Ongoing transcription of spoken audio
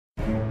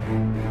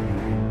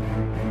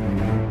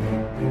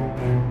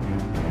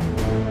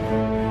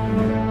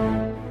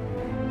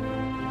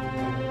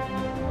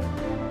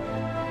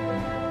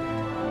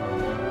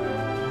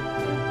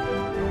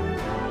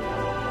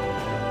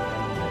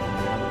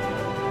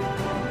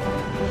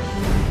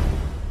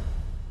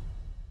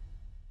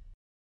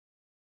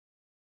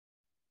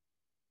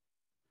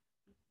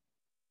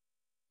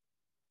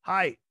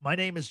Hi, my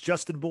name is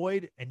Justin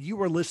Boyd, and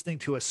you are listening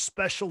to a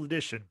special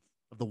edition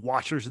of the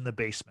Watchers in the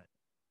Basement.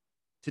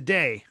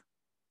 Today,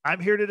 I'm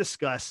here to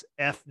discuss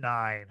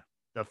F9,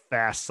 the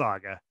Fast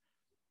Saga.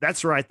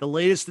 That's right, the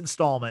latest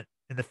installment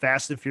in the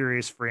Fast and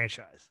Furious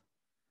franchise.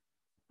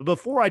 But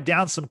before I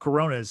down some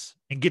Coronas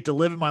and get to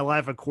living my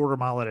life a quarter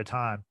mile at a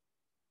time,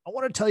 I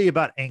want to tell you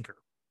about Anchor.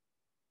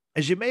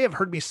 As you may have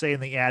heard me say in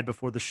the ad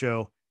before the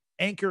show,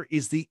 Anchor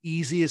is the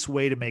easiest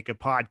way to make a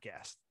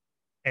podcast.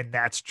 And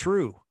that's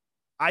true.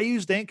 I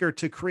used Anchor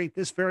to create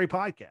this very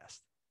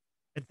podcast.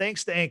 And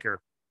thanks to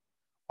Anchor,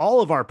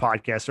 all of our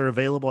podcasts are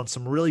available on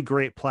some really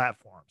great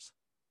platforms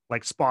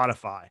like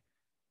Spotify,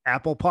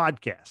 Apple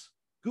Podcasts,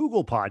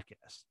 Google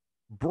Podcasts,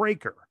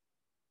 Breaker,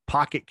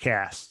 Pocket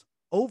Cast,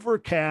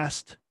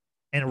 Overcast,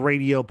 and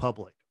Radio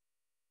Public.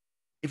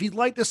 If you'd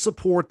like to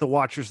support the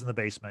Watchers in the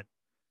Basement,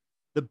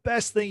 the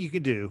best thing you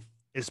can do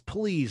is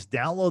please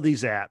download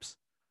these apps,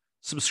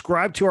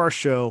 subscribe to our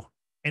show,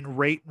 and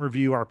rate and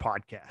review our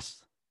podcasts.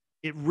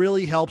 It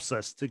really helps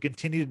us to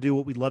continue to do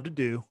what we love to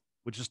do,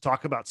 which is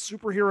talk about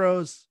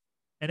superheroes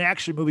and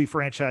action movie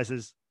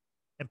franchises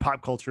and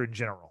pop culture in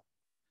general.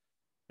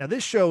 Now,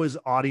 this show is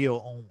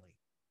audio only,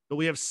 but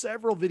we have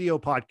several video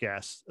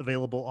podcasts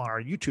available on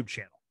our YouTube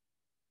channel.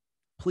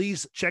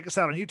 Please check us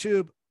out on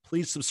YouTube.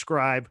 Please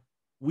subscribe.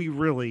 We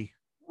really,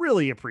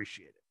 really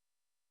appreciate it.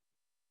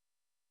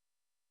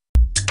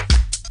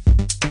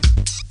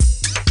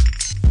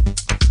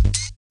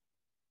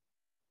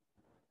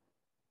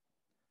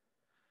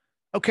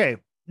 Okay,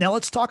 now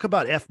let's talk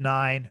about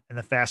F9 and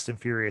the Fast and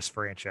Furious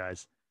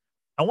franchise.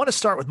 I want to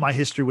start with my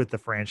history with the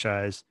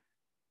franchise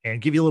and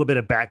give you a little bit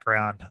of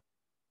background.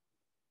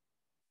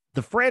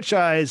 The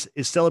franchise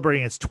is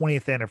celebrating its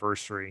 20th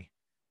anniversary.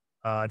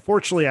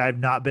 Unfortunately, I've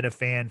not been a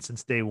fan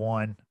since day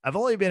one. I've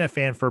only been a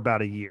fan for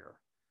about a year.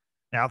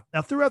 Now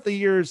throughout the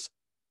years,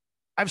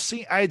 I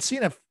had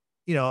seen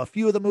a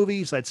few of the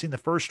movies. I'd seen the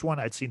first one.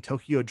 I'd seen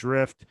Tokyo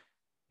Drift,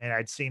 and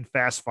I'd seen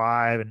Fast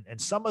Five, and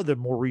some of the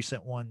more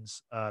recent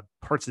ones,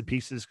 parts and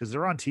pieces, because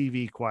they're on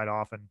TV quite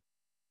often.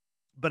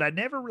 But I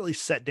never really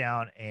sat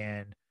down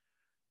and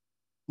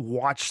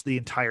watched the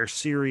entire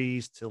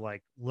series to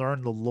like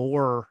learn the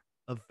lore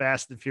of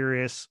Fast and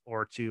Furious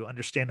or to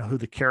understand who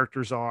the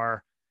characters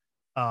are.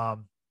 I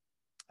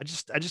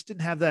just didn't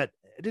have that.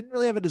 I didn't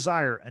really have a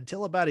desire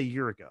until about a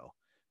year ago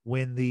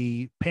when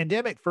the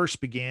pandemic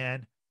first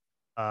began.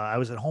 I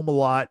was at home a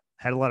lot,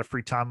 had a lot of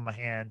free time on my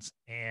hands,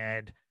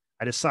 and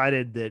I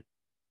decided that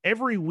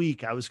every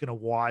week I was going to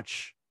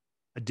watch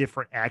a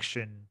different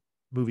action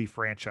movie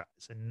franchise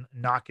and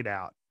knock it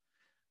out.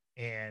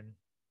 And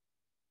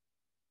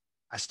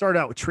I started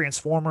out with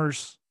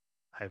Transformers.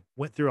 I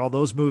went through all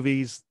those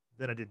movies.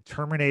 Then I did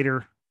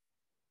Terminator,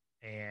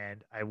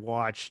 and I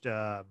watched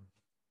the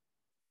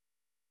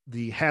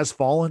Has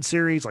Fallen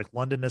series, like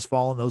London Has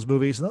Fallen, those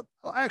movies. And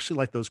I actually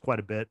like those quite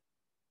a bit.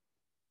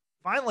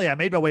 Finally, I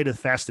made my way to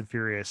Fast and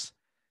Furious,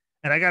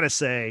 and I got to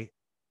say,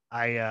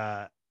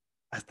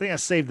 I think I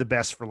saved the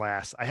best for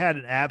last. I had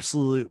an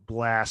absolute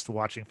blast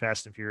watching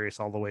Fast and Furious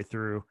all the way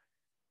through.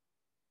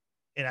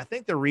 And I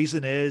think the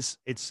reason is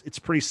it's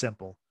pretty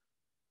simple.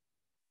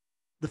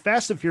 The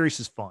Fast and Furious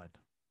is fun.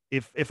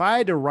 If I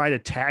had to write a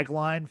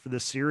tagline for the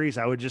series,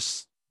 I would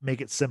just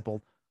make it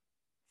simple.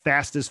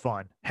 Fast is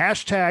fun.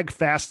 Hashtag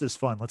fast is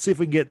fun. Let's see if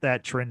we can get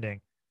that trending.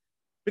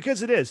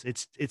 Because it is.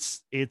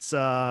 It's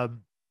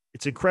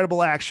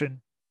incredible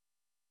action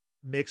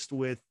mixed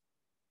with,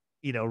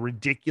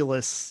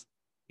 ridiculous,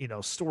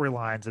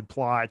 storylines and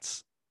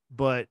plots,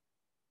 but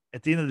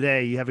at the end of the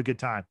day, you have a good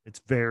time.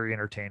 It's very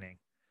entertaining.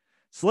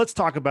 So let's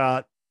talk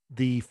about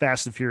the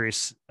Fast and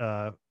Furious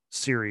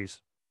series.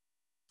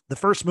 The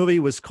first movie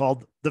was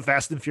called The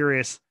Fast and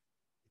Furious.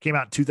 It came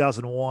out in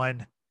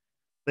 2001.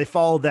 They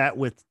followed that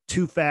with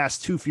Too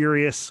Fast, Too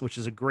Furious, which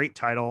is a great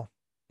title.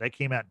 That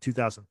came out in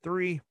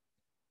 2003.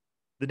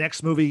 The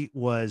next movie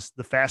was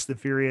The Fast and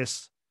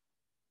Furious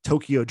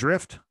Tokyo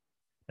Drift.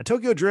 Now,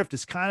 Tokyo Drift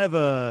is kind of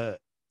a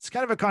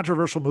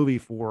controversial movie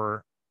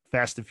for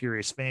Fast and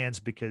Furious fans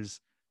because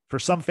for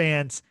some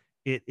fans,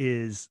 it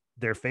is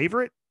their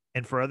favorite,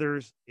 and for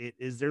others, it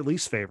is their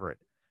least favorite.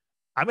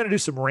 I'm going to do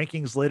some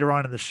rankings later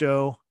on in the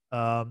show,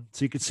 so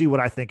you can see what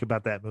I think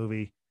about that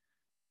movie.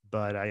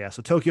 But yeah,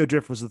 so Tokyo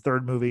Drift was the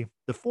third movie.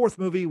 The fourth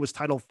movie was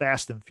titled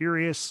Fast and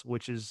Furious,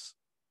 which is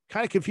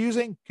kind of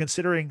confusing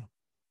considering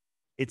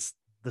it's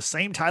the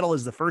same title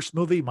as the first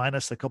movie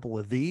minus a couple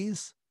of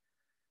these.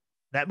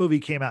 That movie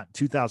came out in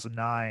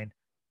 2009.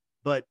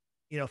 But,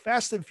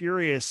 Fast and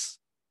Furious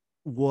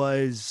it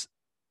was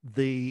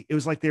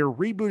like they were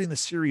rebooting the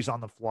series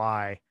on the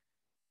fly.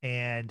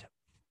 And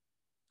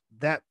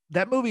that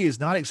movie is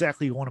not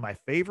exactly one of my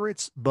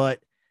favorites, but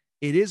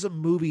it is a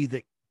movie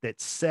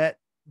that set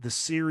the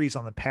series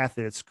on the path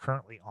that it's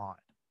currently on.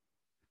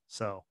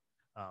 So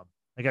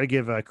I got to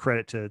give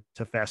credit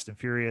to Fast and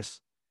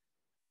Furious.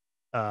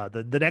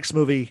 The next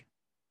movie,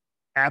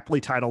 aptly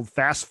titled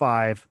Fast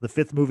Five, the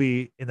fifth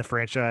movie in the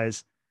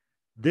franchise.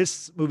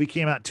 This movie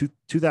came out in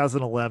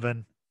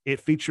 2011. It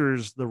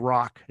features The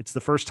Rock. It's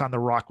the first time The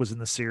Rock was in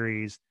the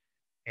series.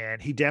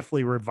 and he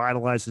definitely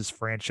revitalized his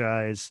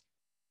franchise.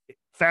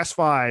 Fast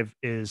Five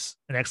is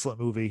an excellent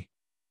movie.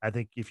 I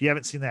think if you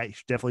haven't seen that, you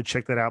should definitely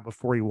check that out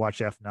before you watch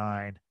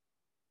F9.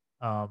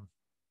 Um,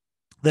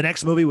 the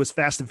next movie was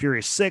Fast and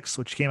Furious 6,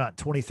 which came out in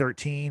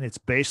 2013. It's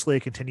basically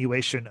a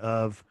continuation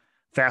of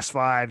Fast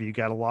Five. You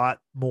got a lot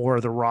more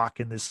of The Rock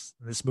in this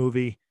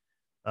movie.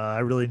 I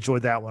really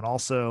enjoyed that one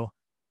also.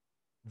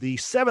 The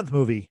seventh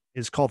movie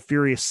is called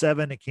Furious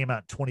 7. It came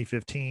out in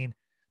 2015.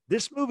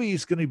 This movie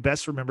is going to be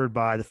best remembered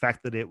by the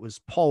fact that it was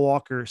Paul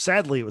Walker.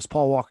 Sadly, it was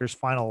Paul Walker's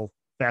final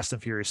Fast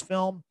and Furious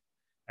film,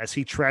 as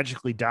he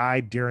tragically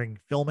died during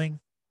filming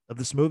of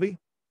this movie.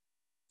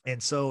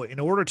 And so, in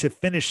order to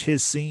finish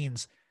his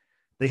scenes,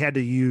 they had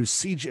to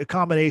use a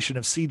combination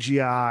of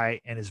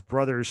CGI and his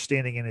brothers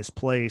standing in his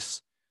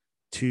place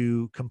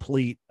to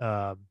complete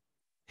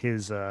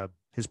his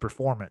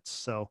performance.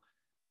 So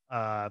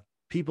uh,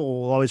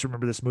 people will always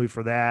remember this movie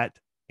for that,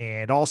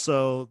 and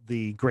also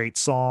the great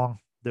song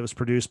that was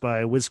produced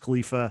by Wiz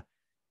Khalifa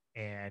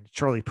and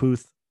Charlie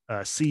Puth,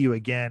 "See You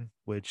Again,"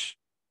 which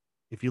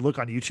if you look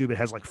on YouTube, it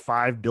has like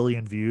 5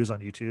 billion views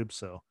on YouTube.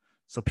 So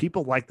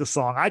people like the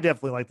song. I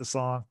definitely like the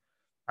song.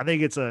 I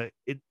think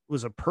it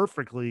was a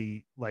perfect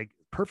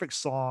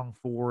song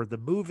for the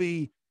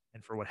movie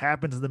and for what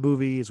happens in the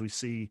movie as we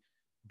see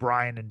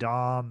Brian and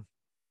Dom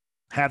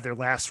have their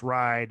last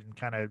ride and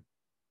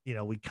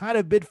we kind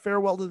of bid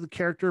farewell to the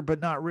character, but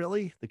not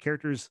really. The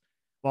character's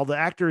while the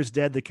actor is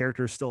dead, the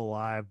character is still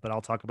alive, but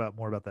I'll talk about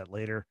more about that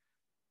later.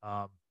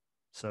 Um,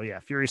 so yeah,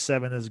 Furious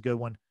 7 is a good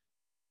one.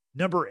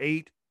 Number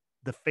 8,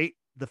 the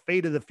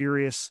Fate of the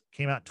Furious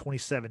came out in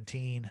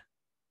 2017.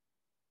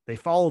 They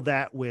followed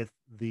that with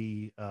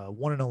the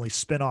one and only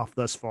spinoff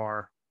thus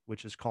far,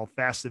 which is called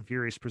Fast and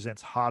Furious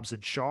Presents Hobbs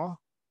and Shaw,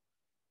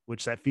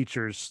 which that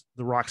features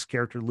The Rock's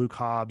character Luke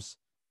Hobbs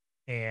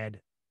and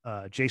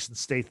Jason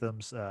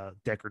Statham's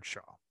Deckard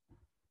Shaw,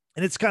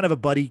 and it's kind of a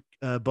buddy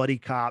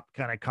cop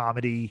kind of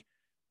comedy.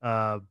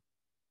 Uh,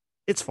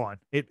 it's fun.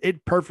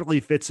 It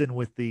perfectly fits in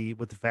with the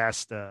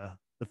Fast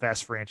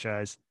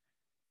franchise.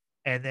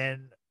 And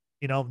then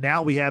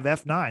now we have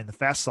F9, the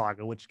Fast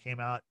Saga, which came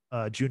out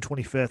June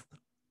 25th,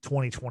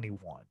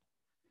 2021.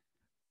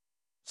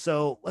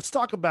 So let's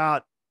do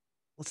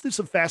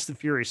some Fast and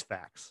Furious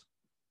facts.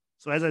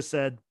 So as I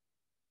said,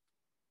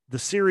 the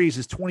series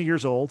is 20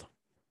 years old,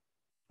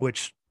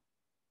 which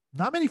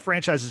not many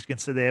franchises can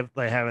say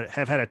they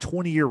have had a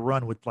 20-year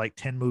run with like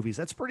 10 movies.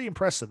 That's pretty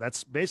impressive.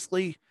 That's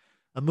basically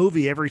a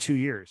movie every 2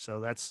 years. So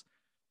that's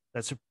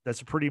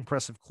a pretty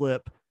impressive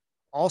clip.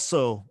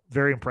 Also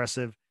very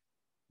impressive.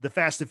 The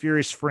Fast and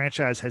Furious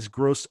franchise has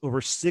grossed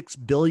over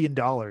 $6 billion,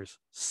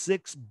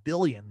 6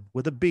 billion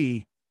with a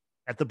B,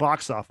 at the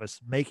box office,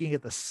 making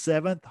it the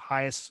seventh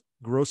highest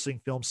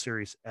grossing film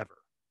series ever.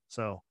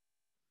 So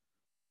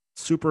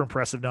super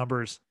impressive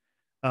numbers.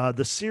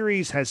 The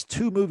series has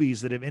two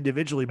movies that have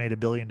individually made $1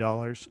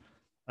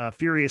 billion.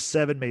 Furious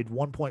 7 made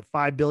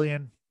 1.5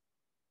 billion,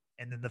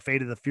 and then the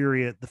Fate of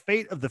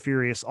the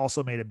Furious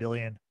also made $1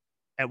 billion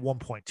at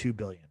 1.2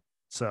 billion.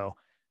 So,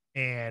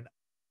 and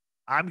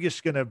I'm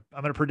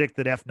gonna predict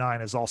that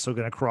F9 is also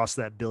gonna cross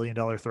that $1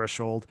 billion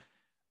threshold.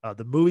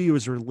 The movie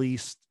was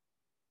released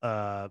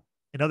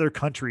in other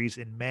countries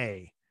in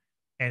May,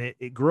 and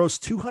it grossed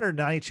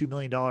 $292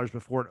 million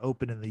before it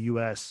opened in the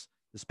U.S.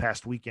 this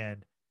past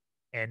weekend,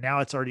 and now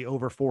it's already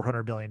over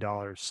 $400 million.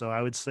 So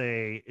I would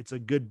say it's a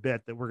good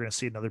bet that we're going to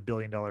see another $1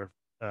 billion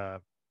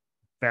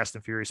Fast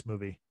and Furious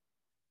movie.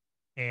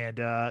 And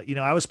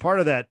I was part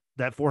of that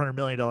 $400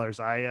 million.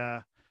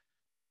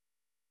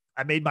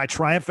 I made my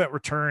triumphant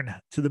return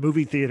to the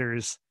movie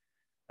theaters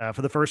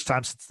for the first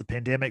time since the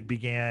pandemic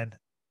began.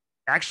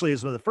 Actually, it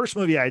was the first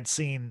movie I'd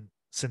seen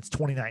since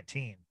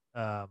 2019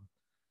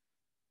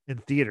 in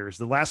theaters.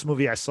 The last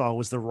movie I saw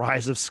was The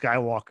Rise of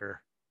Skywalker.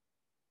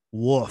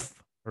 Woof.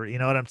 Or you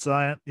know what I'm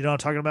saying? You know what I'm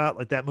talking about?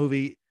 Like that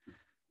movie.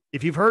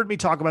 If you've heard me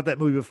talk about that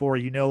movie before,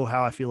 you know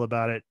how I feel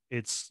about it.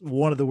 It's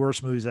one of the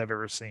worst movies I've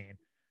ever seen.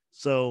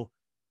 So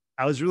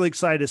I was really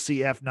excited to see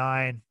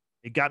F9.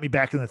 It got me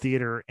back in the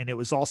theater, and it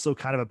was also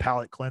kind of a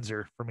palate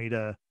cleanser for me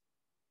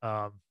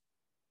um,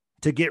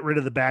 to get rid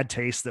of the bad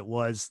taste that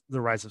was The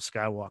Rise of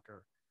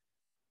Skywalker.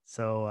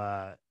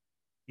 So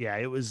yeah,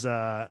 it was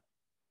kind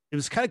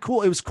of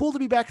cool. It was cool to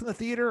be back in the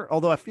theater,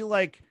 although I feel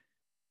like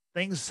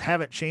things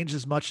haven't changed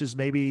as much as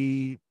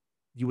maybe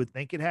you would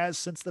think it has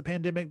since the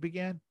pandemic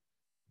began.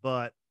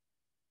 But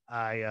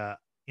I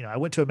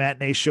went to a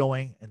matinee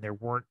showing, and there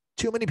weren't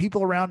too many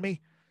people around me,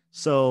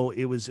 so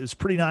it was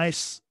pretty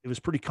nice. It was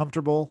pretty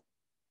comfortable,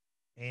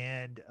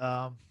 and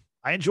I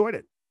enjoyed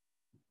it.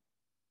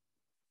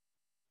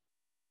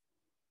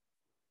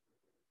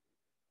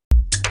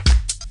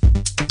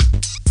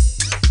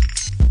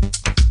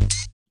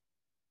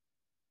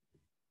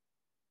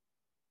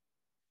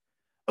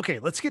 Okay,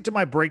 let's get to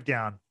my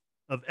breakdown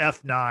of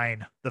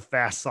F9, the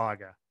Fast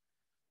Saga.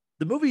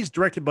 The movie is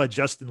directed by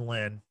Justin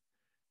Lin,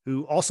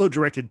 who also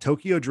directed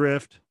Tokyo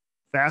Drift,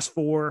 Fast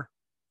 4,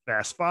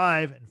 Fast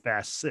 5, and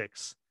Fast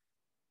 6.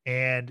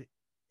 And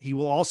he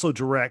will also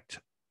direct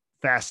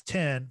Fast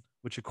 10,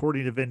 which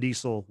according to Vin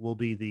Diesel will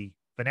be the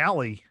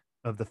finale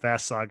of the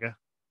Fast Saga,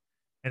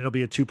 and it'll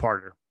be a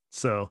two-parter.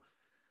 So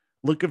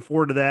looking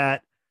forward to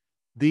that.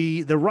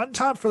 The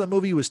runtime for the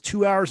movie was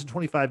 2 hours and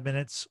 25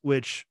 minutes,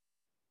 which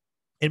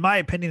in my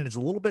opinion is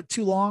a little bit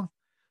too long,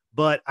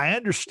 but I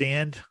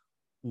understand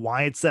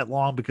why it's that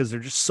long because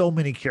there's just so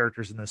many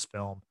characters in this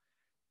film,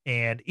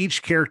 and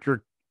each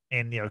character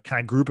and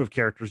kind of group of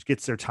characters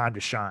gets their time to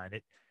shine.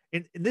 It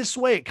in this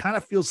way, it kind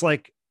of feels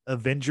like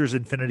Avengers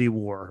Infinity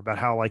War, about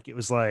how like it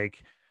was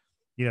like,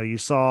 you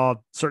saw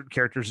certain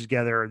characters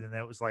together and then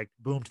it was like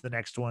boom to the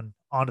next one,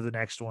 on to the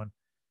next one.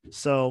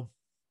 So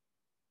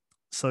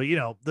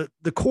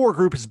the core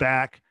group is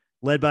back,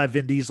 led by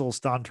Vin Diesel's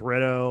Don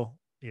Toretto.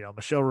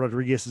 Michelle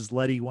Rodriguez is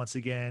Letty once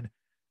again.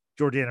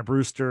 Jordana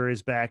Brewster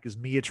is back as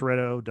Mia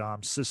Toretto,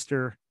 Dom's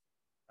sister.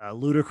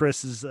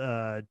 Ludacris is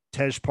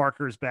Tej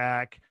Parker is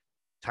back.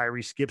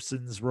 Tyrese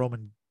Gibson's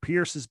Roman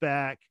Pierce is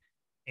back,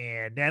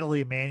 and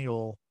Natalie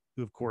Emanuel,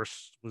 who of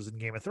course was in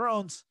Game of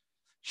Thrones,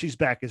 she's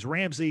back as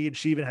Ramsey, and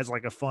she even has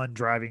like a fun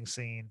driving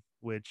scene,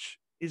 which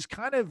is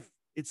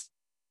it's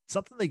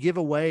something they give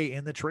away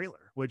in the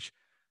trailer, which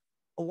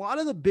a lot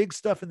of the big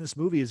stuff in this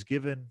movie is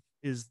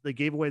they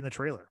gave away in the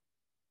trailer.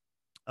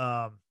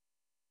 Um,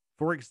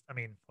 for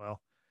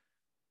example,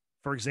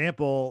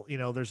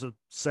 there's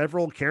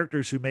several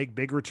characters who make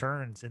big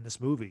returns in this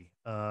movie.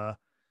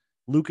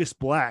 Lucas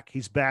Black,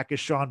 he's back as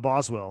Sean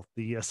Boswell,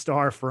 the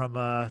star from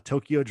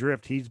Tokyo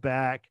Drift. He's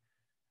back,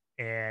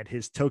 and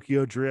his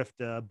Tokyo Drift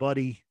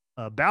buddy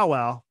Bow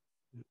Wow,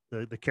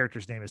 the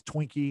character's name is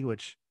Twinkie,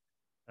 which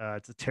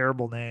it's a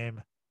terrible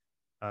name.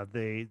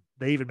 They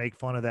even make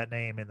fun of that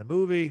name in the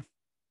movie.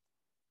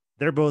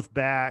 They're both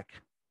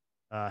back.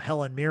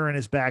 Helen Mirren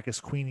is back as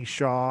Queenie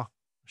Shaw.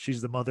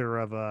 She's the mother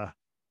of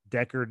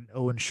Deckard and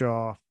Owen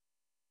Shaw.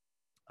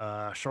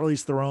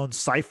 Charlize Theron's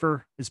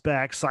Cypher is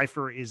back.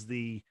 Cypher is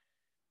the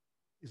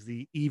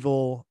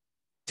evil,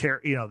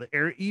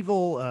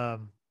 evil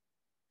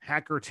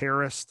hacker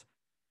terrorist.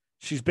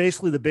 She's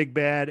basically the big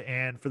bad,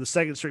 and for the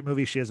second straight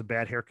movie, she has a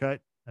bad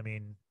haircut. I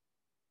mean,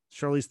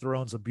 Charlize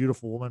Theron's a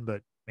beautiful woman,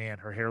 but man,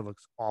 her hair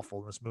looks awful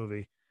in this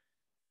movie.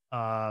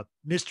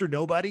 Mr.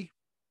 Nobody,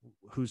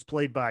 who's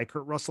played by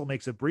Kurt Russell,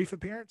 makes a brief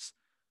appearance,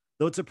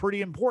 though it's a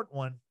pretty important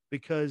one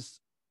because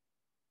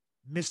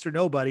Mr.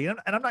 Nobody, and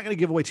I'm not going to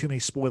give away too many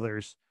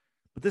spoilers,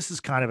 but this is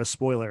kind of a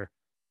spoiler.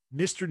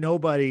 Mr.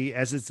 Nobody,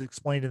 as it's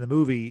explained in the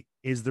movie,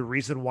 is the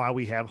reason why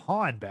we have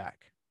Han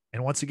back.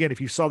 And once again,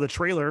 if you saw the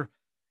trailer,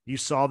 you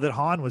saw that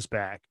Han was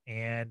back.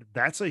 And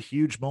that's a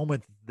huge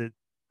moment that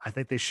I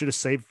think they should have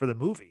saved for the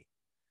movie.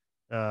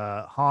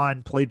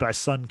 Han, played by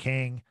Sun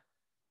King,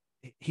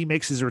 he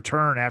makes his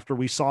return after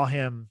we saw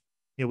him.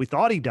 We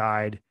thought he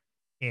died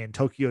in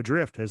Tokyo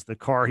Drift as the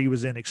car he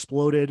was in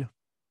exploded.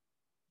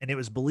 And it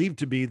was believed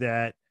to be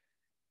that,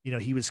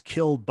 he was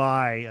killed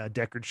by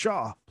Deckard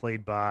Shaw,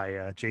 played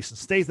by Jason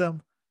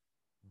Statham.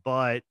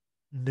 But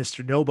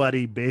Mr.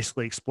 Nobody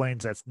basically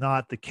explains that's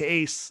not the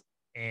case.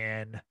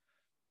 And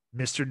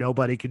Mr.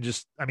 Nobody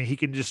he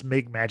can just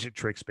make magic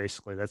tricks,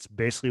 basically. That's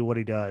basically what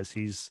he does.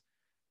 He's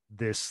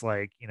this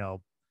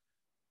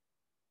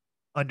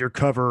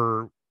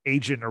undercover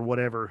agent or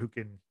whatever who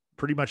can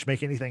pretty much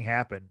make anything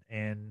happen.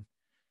 And,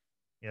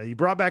 you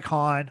brought back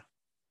Han,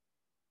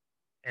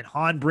 and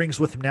Han brings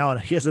with him now, and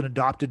he has an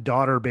adopted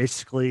daughter,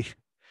 basically.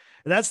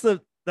 And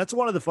that's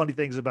one of the funny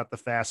things about the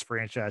Fast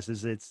franchise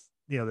is it's,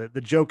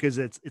 the joke is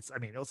it's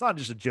not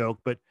just a joke,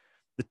 but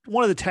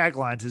one of the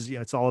taglines is,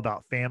 it's all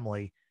about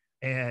family.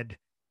 And,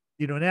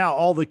 now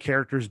all the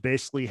characters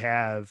basically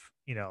have,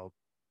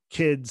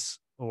 kids,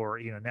 or,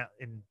 now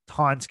in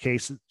Han's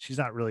case, she's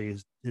not really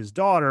his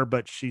daughter,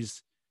 but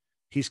he's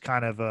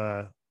kind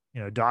of,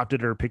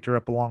 adopted her, picked her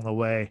up along the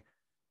way.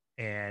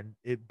 And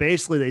it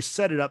basically, they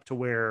set it up to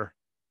where,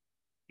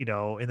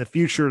 in the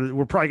future,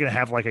 we're probably going to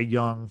have like a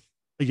young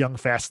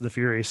Fast and the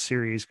Furious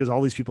series, because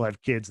all these people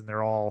have kids and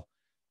they're all,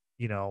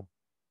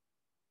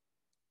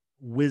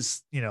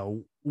 whiz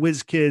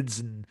kids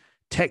and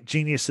tech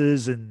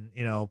geniuses, and,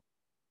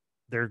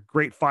 they're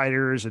great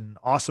fighters and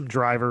awesome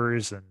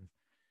drivers. And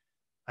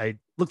it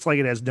looks like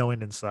it has no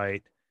end in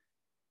sight.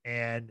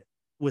 And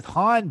with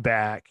Han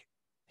back,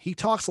 he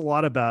talks a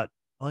lot about,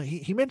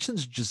 he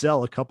mentions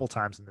Giselle a couple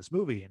times in this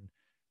movie. And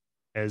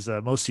as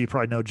most of you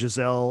probably know,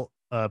 Giselle,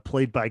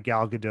 played by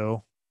Gal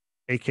Gadot,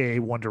 aka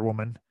Wonder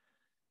Woman,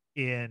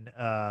 in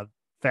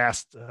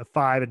Fast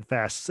 5 and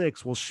Fast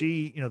 6. Well,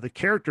 she, the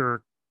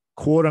character,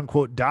 quote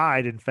unquote,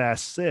 died in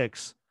Fast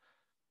 6.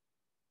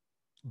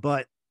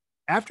 But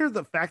after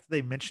the fact that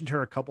they mentioned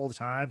her a couple of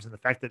times and the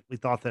fact that we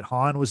thought that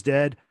Han was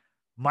dead,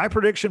 my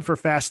prediction for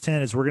Fast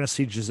 10 is we're going to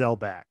see Giselle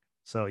back.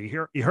 So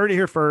you heard it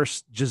here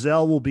first.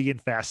 Giselle will be in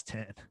Fast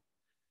 10.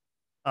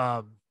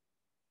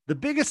 The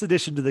biggest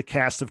addition to the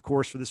cast, of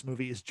course, for this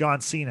movie is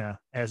John Cena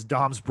as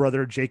Dom's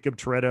brother, Jacob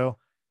Toretto.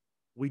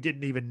 We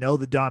didn't even know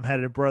that Dom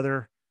had a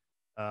brother.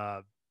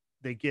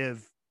 They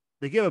give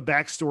a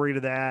backstory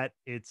to that.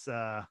 It's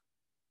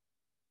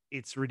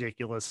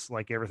ridiculous,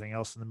 like everything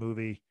else in the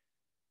movie.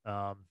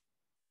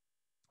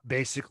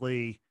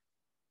 Basically,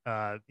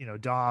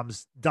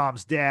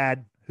 Dom's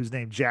dad, who's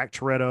named Jack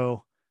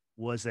Toretto,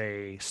 was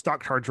a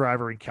stock car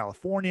driver in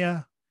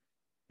California,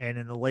 and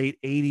in the late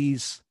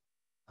 '80s,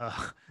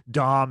 uh,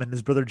 Dom and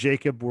his brother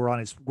Jacob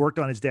worked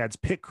on his dad's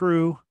pit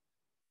crew,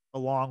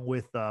 along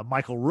with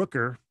Michael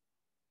Rooker,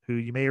 who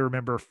you may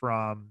remember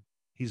from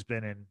he's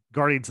been in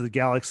Guardians of the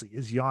Galaxy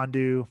as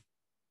Yondu.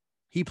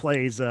 He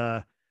plays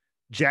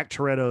Jack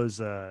Toretto's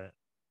uh,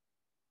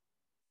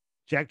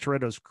 Jack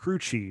Toretto's crew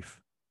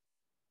chief,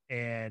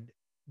 and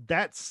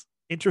that's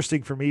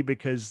interesting for me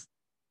because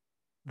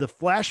the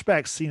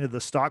flashback scene of the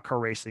stock car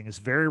racing is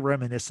very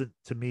reminiscent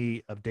to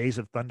me of Days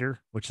of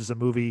Thunder, which is a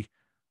movie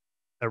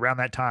around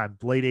that time,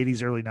 late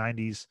 '80s, early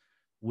 '90s,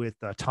 with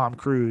Tom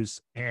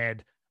Cruise.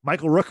 And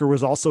Michael Rooker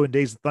was also in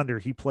Days of Thunder.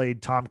 He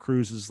played Tom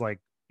Cruise's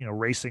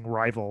racing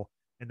rival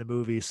in the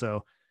movie.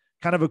 So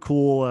kind of a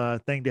cool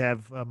thing to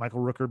have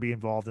Michael Rooker be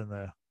involved in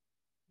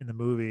the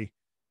movie.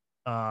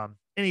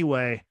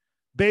 Anyway,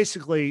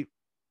 basically,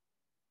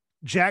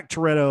 Jack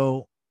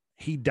Toretto,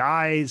 he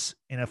dies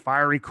in a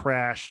fiery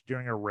crash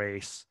during a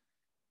race,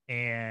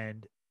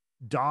 and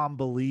Dom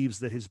believes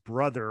that his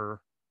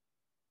brother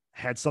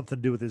had something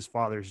to do with his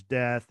father's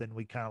death, and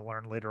we kind of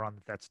learn later on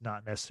that that's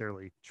not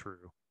necessarily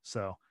true.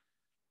 So,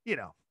 you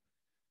know,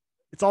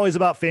 it's always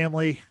about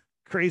family,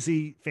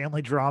 crazy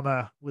family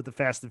drama with the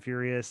Fast and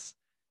Furious.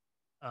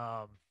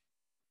 Um,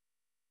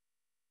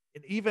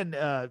 and even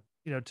to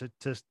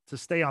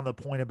stay on the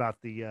point about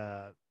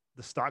the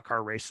stock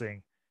car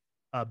racing,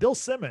 Bill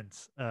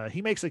Simmons,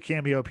 he makes a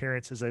cameo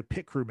appearance as a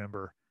pit crew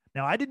member.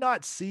 Now, I did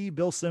not see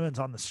Bill Simmons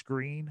on the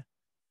screen,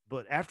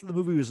 but after the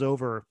movie was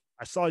over,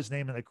 I saw his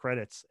name in the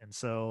credits. And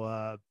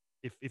so,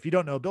 if you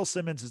don't know, Bill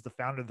Simmons is the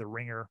founder of The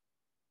Ringer,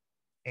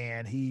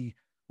 and he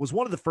was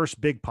one of the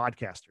first big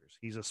podcasters.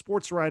 He's a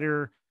sports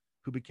writer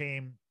who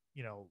became,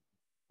 he's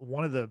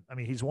one of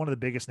the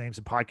biggest names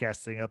in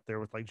podcasting up there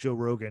with like Joe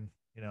Rogan.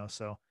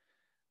 So,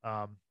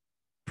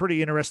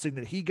 pretty interesting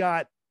that he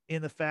got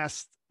into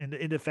Fast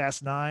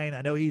Nine.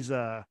 I know he's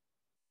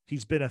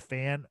been a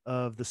fan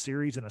of the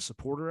series and a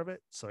supporter of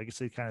it. So I guess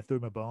they kind of threw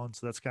him a bone.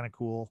 So that's kind of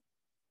cool.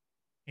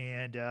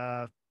 And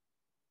so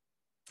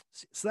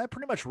that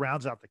pretty much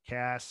rounds out the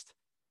cast.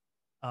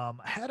 I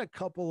had a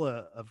couple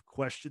of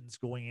questions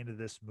going into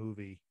this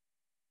movie,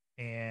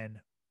 and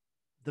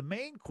the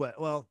main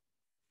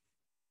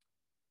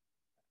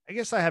I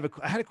guess I had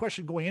a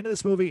question going into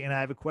this movie, and I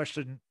have a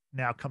question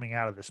now coming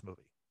out of this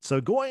movie. So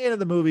going into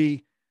the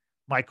movie,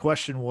 my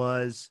question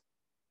was,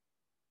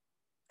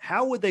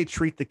 how would they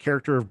treat the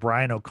character of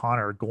Brian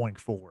O'Connor going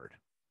forward?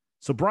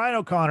 So Brian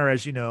O'Connor,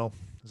 as you know,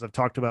 as I've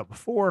talked about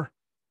before,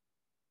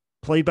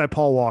 played by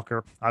Paul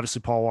Walker.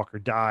 Obviously, Paul Walker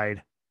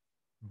died,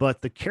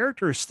 but the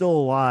character is still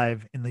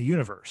alive in the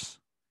universe.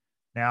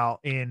 Now,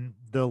 in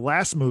the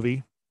last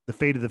movie, The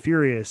Fate of the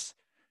Furious,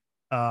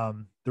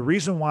 the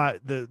reason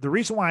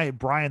why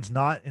Brian's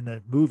not in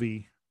the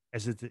movie,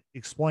 as it's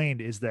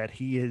explained, is that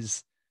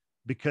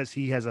because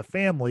he has a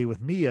family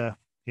with Mia.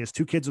 He has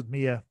two kids with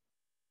Mia.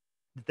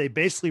 That they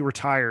basically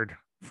retired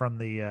from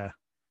the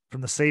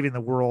Saving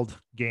the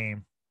World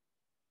game.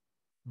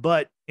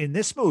 But in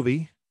this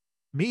movie,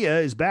 Mia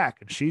is back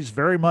and she's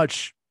very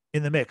much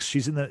in the mix.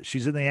 She's in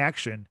the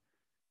action,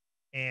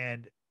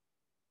 and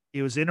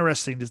it was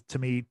interesting to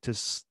me to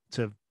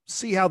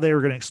see how they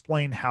were going to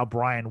explain how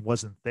Brian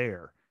wasn't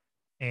there.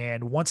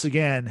 And once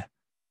again,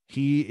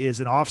 he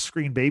is an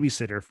off-screen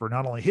babysitter for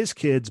not only his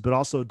kids, but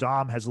also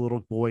Dom has a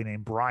little boy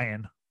named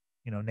Brian,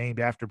 named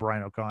after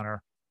Brian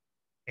O'Connor.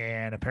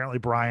 And apparently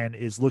Brian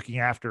is looking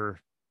after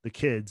the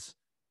kids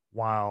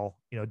while,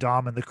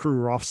 Dom and the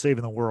crew are off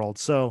saving the world.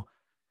 So,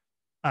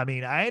 I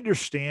mean, I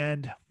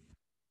understand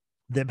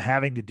them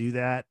having to do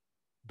that,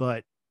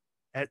 but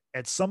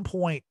at some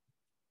point,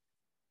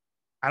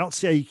 I don't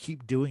see how you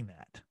keep doing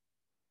that.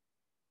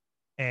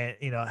 And,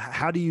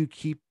 how do you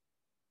keep,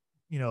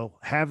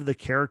 have the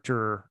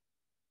character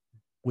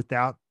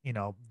without,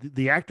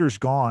 the actor's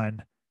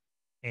gone,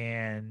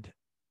 and,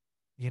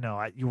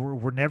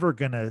 we're never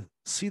going to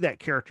see that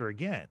character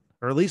again,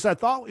 or at least I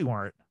thought we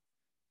weren't,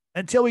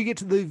 until we get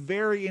to the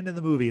very end of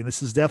the movie. And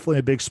this is definitely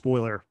a big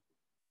spoiler.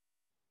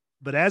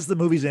 But as the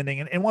movie's ending,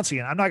 and once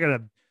again, I'm not going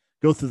to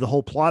go through the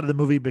whole plot of the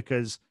movie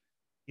because,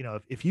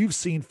 if you've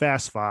seen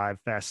Fast Five,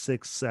 Fast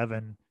Six,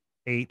 Seven,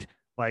 Eight,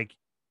 like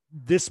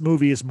this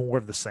movie is more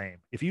of the same.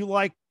 If you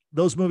like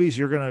those movies,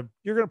 you're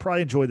gonna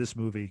probably enjoy this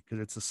movie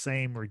because it's the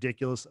same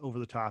ridiculous, over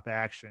the top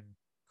action,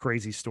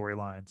 crazy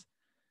storylines.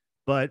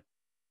 But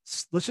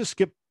let's just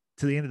skip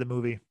to the end of the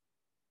movie.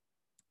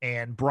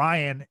 And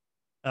Brian,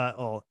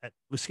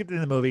 we skipped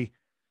into the movie.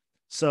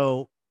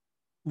 So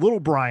little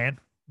Brian,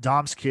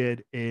 Dom's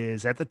kid,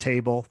 is at the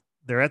table.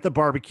 They're at the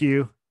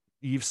barbecue.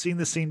 You've seen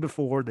the scene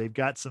before. They've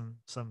got some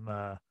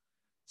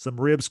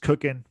ribs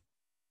cooking.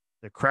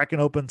 They're cracking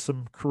open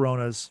some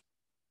Coronas.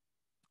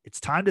 It's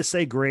time to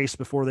say grace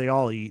before they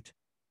all eat.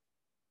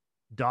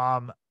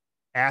 Dom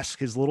asks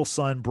his little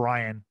son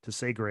Brian to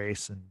say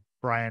grace, and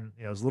Brian,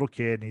 his little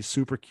kid, and he's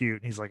super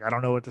cute, and he's like, I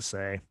don't know what to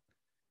say.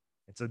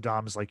 And so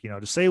Dom's like,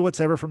 to say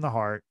what's ever from the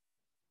heart.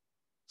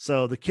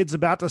 So the kid's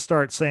about to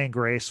start saying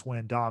grace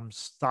when Dom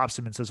stops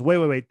him and says, "Wait,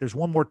 wait, wait! There's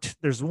one more.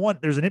 There's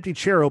an empty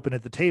chair open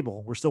at the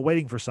table. We're still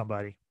waiting for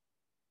somebody."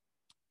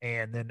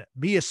 And then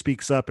Mia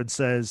speaks up and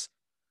says,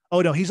 "Oh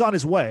no, he's on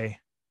his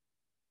way."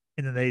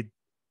 And then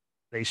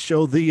they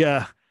show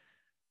the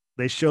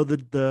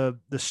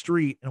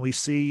street, and we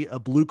see a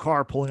blue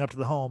car pulling up to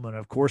the home, and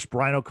of course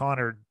Brian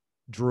O'Connor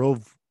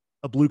drove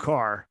a blue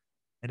car,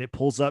 and it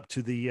pulls up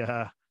to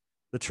the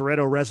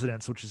Toretto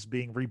residence, which is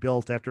being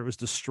rebuilt after it was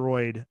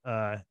destroyed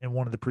in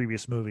one of the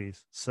previous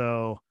movies.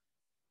 So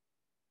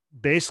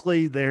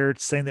basically, they're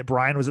saying that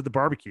Brian was at the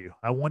barbecue.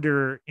 I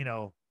wonder,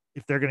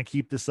 if they're going to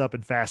keep this up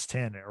in Fast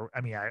 10, or I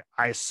mean,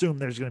 I assume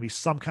there's going to be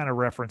some kind of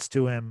reference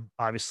to him,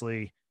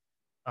 obviously.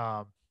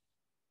 Um,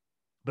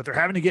 but they're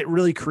having to get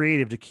really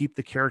creative to keep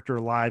the character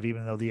alive,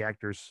 even though the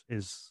actor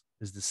is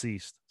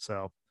deceased.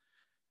 So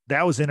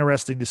that was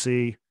interesting to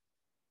see.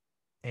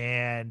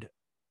 And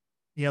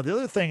the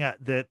other thing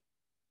that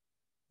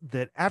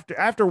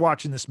after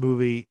watching this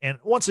movie, and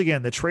once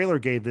again, the trailer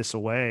gave this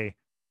away,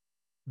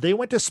 they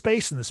went to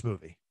space in this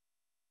movie.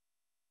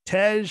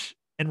 Tej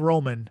and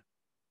Roman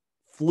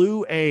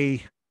flew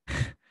a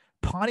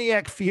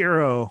Pontiac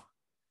Fiero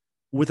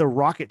with a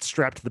rocket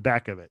strapped to the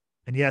back of it.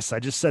 And yes, I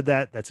just said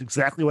that. That's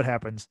exactly what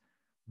happens.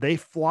 They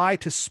fly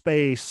to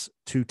space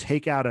to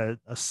take out a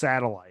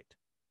satellite.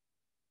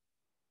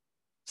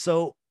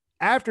 So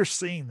after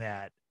seeing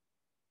that,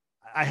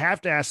 I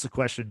have to ask the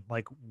question,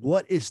 like,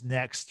 what is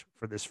next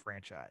for this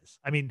franchise?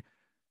 I mean,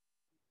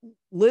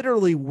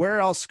 literally, where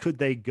else could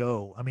they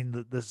go? I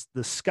mean,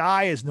 the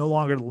sky is no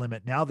longer the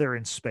limit. Now they're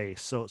in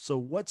space. So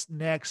what's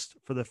next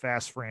for the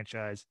Fast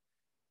franchise?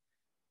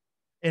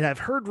 And I've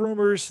heard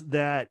rumors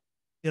that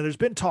there's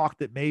been talk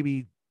that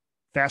maybe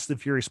Fast and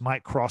Furious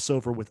might cross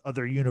over with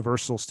other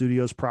Universal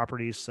Studios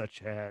properties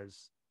such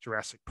as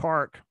Jurassic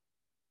Park.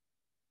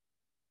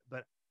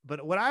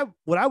 But what I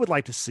would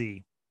like to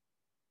see,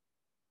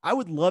 I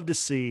would love to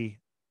see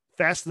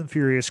Fast and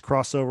Furious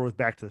crossover with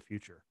Back to the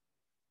Future.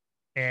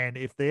 And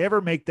if they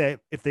ever do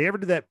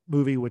that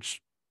movie,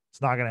 which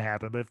it's not going to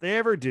happen, but if they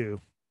ever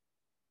do,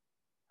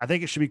 I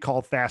think it should be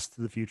called Fast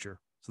to the Future.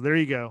 So there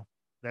you go.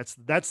 That's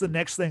the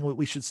next thing what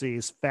we should see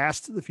is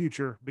Fast to the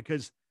Future,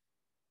 because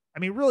I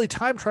mean, really,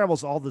 time travel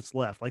is all that's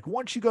left. Like,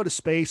 once you go to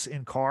space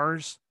in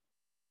cars,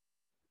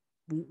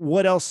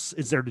 what else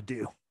is there to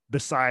do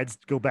besides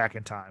go back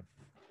in time?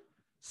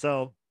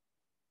 So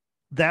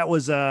that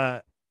was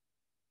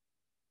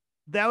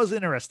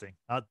interesting,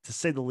 to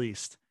say the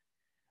least.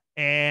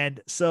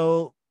 And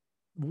so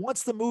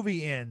once the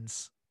movie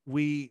ends,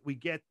 we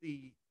get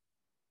a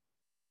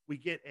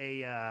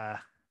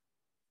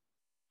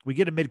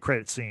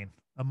mid-credit scene,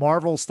 a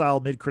Marvel style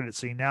mid-credit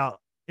scene. Now,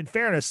 in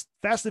fairness,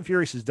 Fast and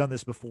Furious has done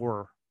this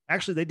before.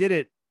 Actually, they did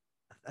it.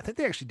 I think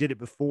they actually did it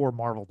before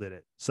Marvel did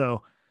it.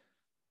 So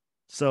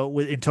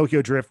in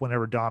Tokyo Drift,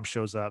 whenever Dom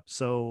shows up,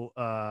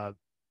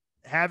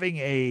 having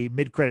a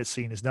mid-credit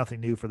scene is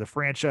nothing new for the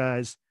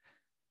franchise.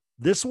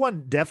 This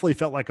one definitely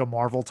felt like a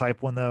Marvel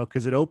type one though,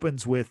 because it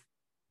opens with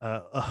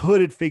a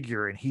hooded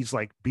figure and he's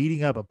like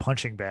beating up a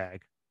punching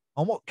bag,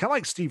 almost kind of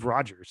like Steve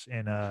Rogers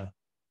in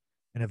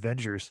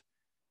Avengers.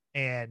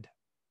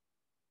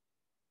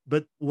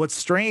 But what's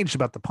strange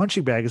about the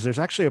punching bag is there's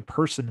actually a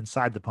person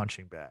inside the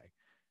punching bag,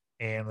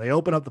 and they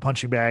open up the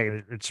punching bag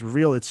and it's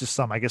real. It's just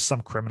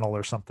some criminal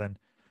or something.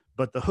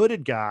 But the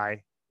hooded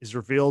guy is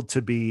revealed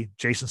to be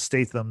Jason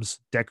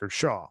Statham's Deckard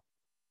Shaw.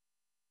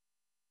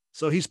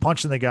 So he's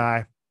punching the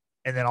guy,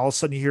 and then all of a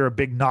sudden you hear a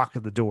big knock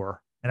at the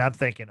door. And I'm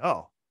thinking,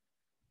 oh,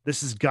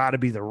 this has got to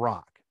be The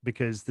Rock,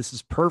 because this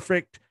is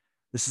perfect.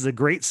 This is a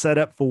great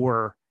setup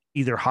for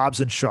either Hobbs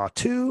and Shaw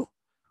 2,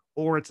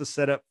 or it's a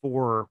setup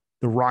for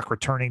The Rock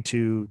returning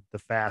to the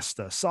Fast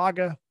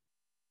Saga.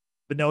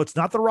 But no, it's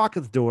not The Rock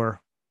at the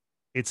door.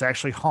 It's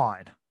actually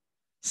Han.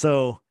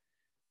 So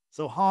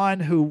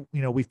Han, who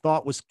we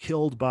thought was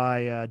killed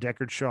by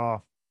Deckard Shaw,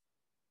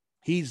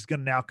 he's going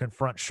to now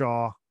confront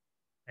Shaw,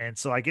 and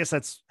so I guess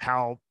that's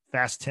how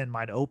Fast 10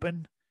 might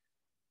open,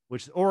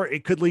 or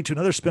it could lead to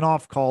another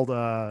spinoff called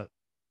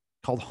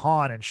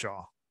Han and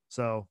Shaw.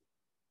 So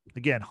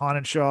again, Han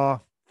and Shaw,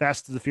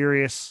 Fast and the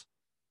Furious.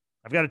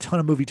 I've got a ton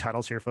of movie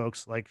titles here,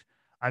 folks. Like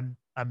I'm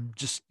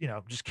just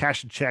just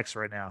cashing checks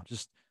right now,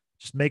 just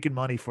making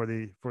money for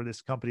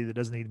this company that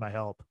doesn't need my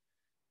help.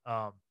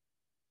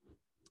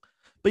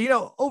 But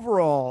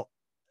overall,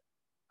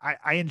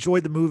 I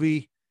enjoyed the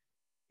movie.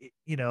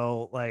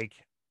 Like,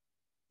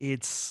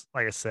 it's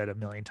like I said a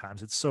million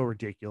times, it's so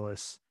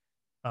ridiculous.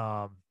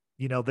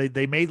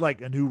 They made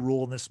like a new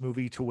rule in this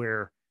movie to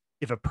where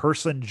if a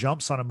person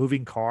jumps on a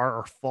moving car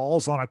or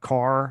falls on a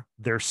car,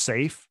 they're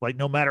safe. Like,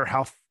 no matter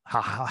how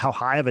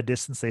high of a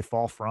distance they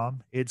fall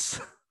from, it's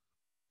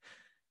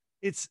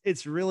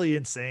really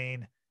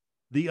insane.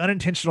 The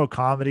unintentional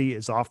comedy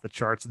is off the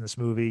charts in this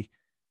movie.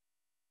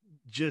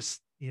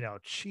 Just,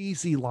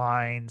 cheesy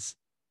lines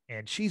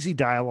and cheesy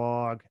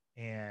dialogue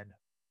and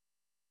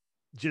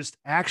just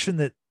action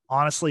that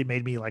honestly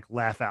made me like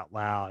laugh out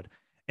loud.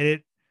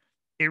 And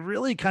it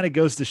really kind of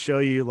goes to show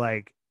you,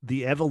 like,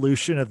 the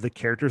evolution of the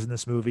characters in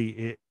this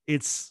movie,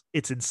 it's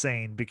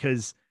insane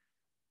because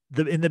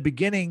in the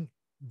beginning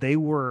they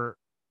were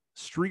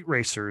street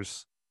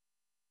racers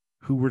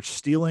who were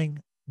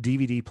stealing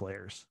DVD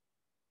players.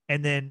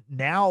 And then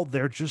now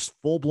they're just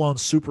full-blown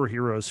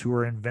superheroes who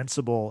are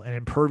invincible and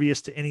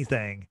impervious to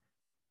anything,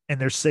 and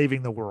they're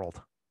saving the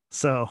world.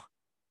 So,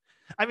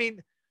 I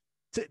mean,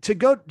 to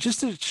go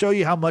just to show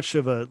you how much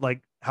of a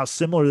like how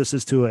similar this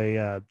is to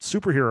a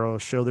superhero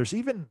show. There's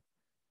even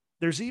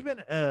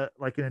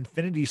like an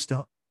Infinity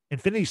Stone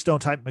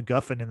type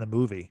MacGuffin in the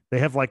movie. They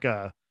have like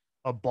a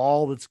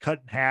ball that's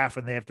cut in half,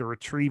 and they have to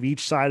retrieve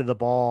each side of the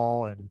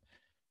ball, and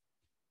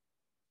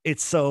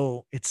it's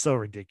so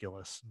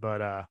ridiculous.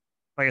 But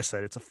like I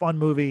said, it's a fun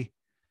movie,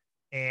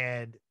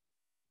 and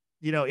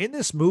in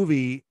this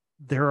movie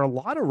there are a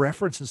lot of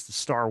references to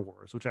Star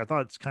Wars, which I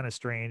thought it's kind of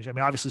strange. I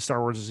mean, obviously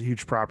Star Wars is a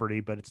huge property,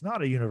 but it's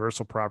not a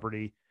universal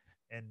property.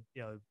 And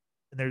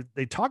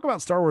they talk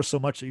about Star Wars so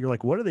much that you're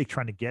like, what are they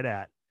trying to get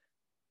at?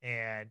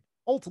 And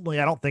ultimately,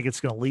 I don't think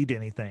it's going to lead to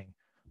anything.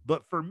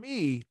 But for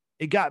me,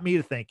 it got me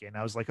to thinking.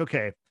 I was like,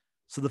 okay,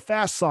 so the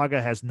Fast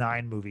Saga has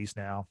 9 movies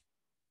now,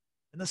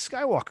 and the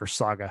Skywalker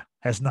Saga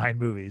has 9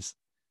 movies.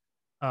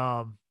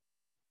 Um,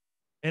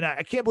 and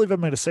I can't believe I'm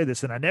going to say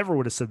this, and I never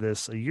would have said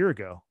this a year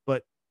ago,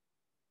 but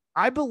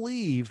I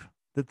believe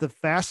that the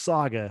Fast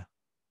Saga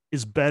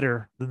is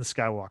better than the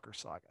Skywalker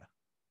Saga.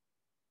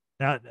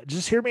 Now,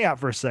 just hear me out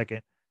for a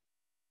second.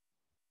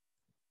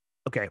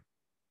 Okay,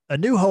 A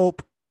New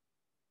Hope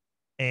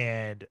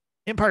and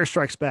Empire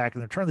Strikes Back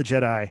and Return of the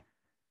Jedi,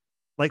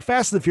 like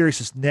Fast and the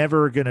Furious is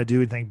never going to do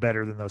anything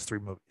better than those 3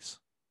 movies.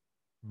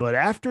 But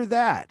after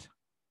that,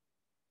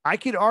 I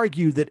could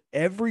argue that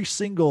every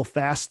single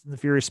Fast and the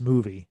Furious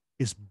movie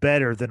is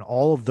better than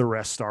all of the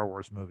rest Star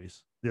Wars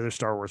movies, the other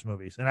Star Wars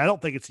movies. And I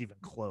don't think it's even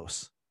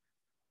close.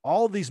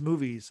 All of these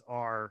movies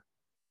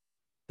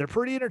they're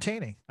pretty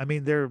entertaining. I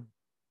mean,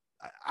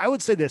 I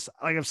would say this,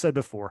 like I've said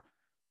before,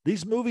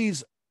 these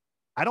movies,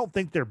 I don't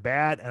think they're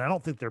bad, and I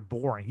don't think they're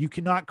boring. You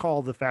cannot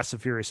call the Fast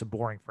and Furious a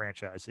boring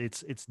franchise.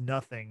 It's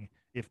nothing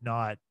if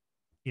not,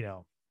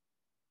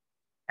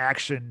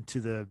 action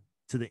to the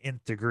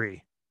nth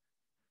degree.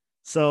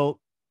 So,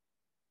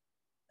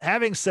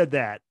 having said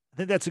that, I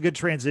think that's a good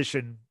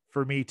transition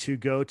for me to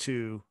go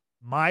to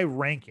my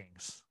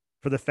rankings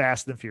for the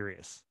Fast and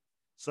Furious.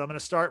 So I'm going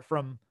to start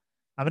from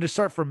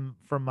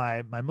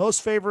my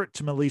most favorite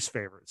to my least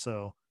favorite.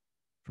 So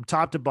from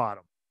top to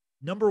bottom.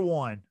 Number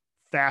 1,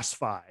 Fast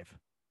 5.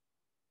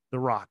 The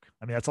Rock.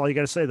 I mean, that's all you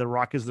got to say. The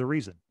Rock is the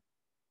reason.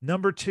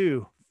 Number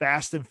 2,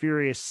 Fast and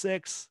Furious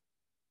 6.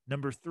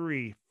 Number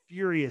 3,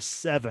 Furious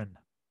 7.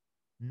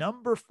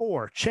 Number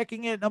 4,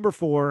 checking in at number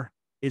 4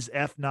 is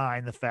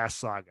F9, the Fast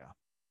Saga.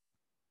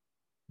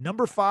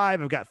 Number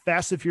 5, I've got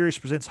Fast and Furious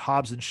Presents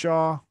Hobbs and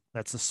Shaw.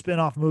 That's a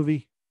spin-off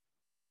movie.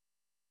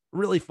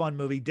 Really fun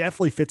movie.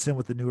 Definitely fits in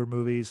with the newer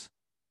movies.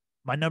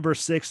 My number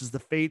 6 is the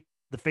Fate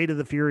of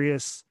the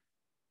Furious.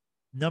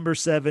 Number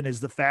 7 is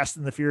the Fast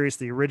and the Furious,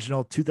 the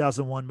original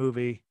 2001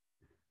 movie.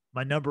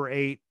 My number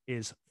 8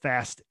 is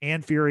Fast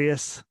and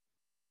Furious,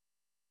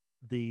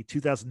 the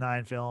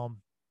 2009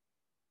 film.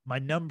 My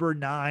number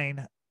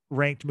 9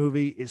 ranked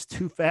movie is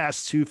Too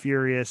Fast, Too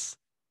Furious.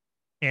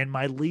 And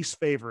my least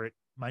favorite,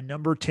 my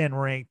number 10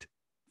 ranked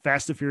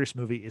Fast and Furious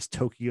movie is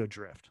Tokyo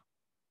Drift.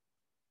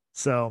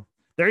 So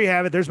there you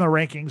have it. There's my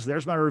rankings.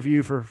 There's my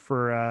review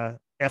for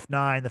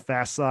F9, the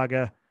Fast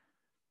Saga.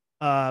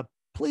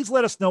 Please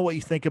let us know what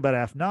you think about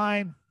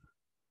F9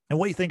 and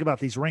what you think about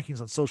these rankings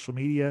on social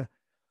media.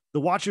 The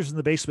Watchers in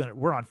the Basement,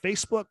 we're on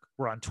Facebook,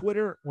 we're on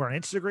Twitter, we're on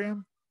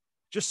Instagram.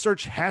 Just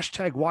search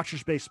hashtag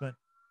Watchers Basement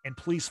and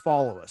please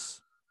follow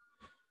us.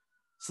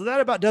 So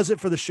that about does it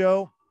for the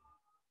show.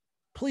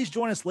 Please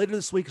join us later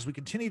this week as we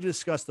continue to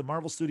discuss the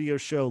Marvel Studios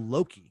show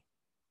Loki.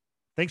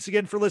 Thanks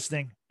again for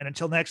listening, and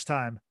until next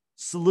time,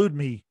 salute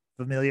me,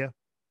 familia.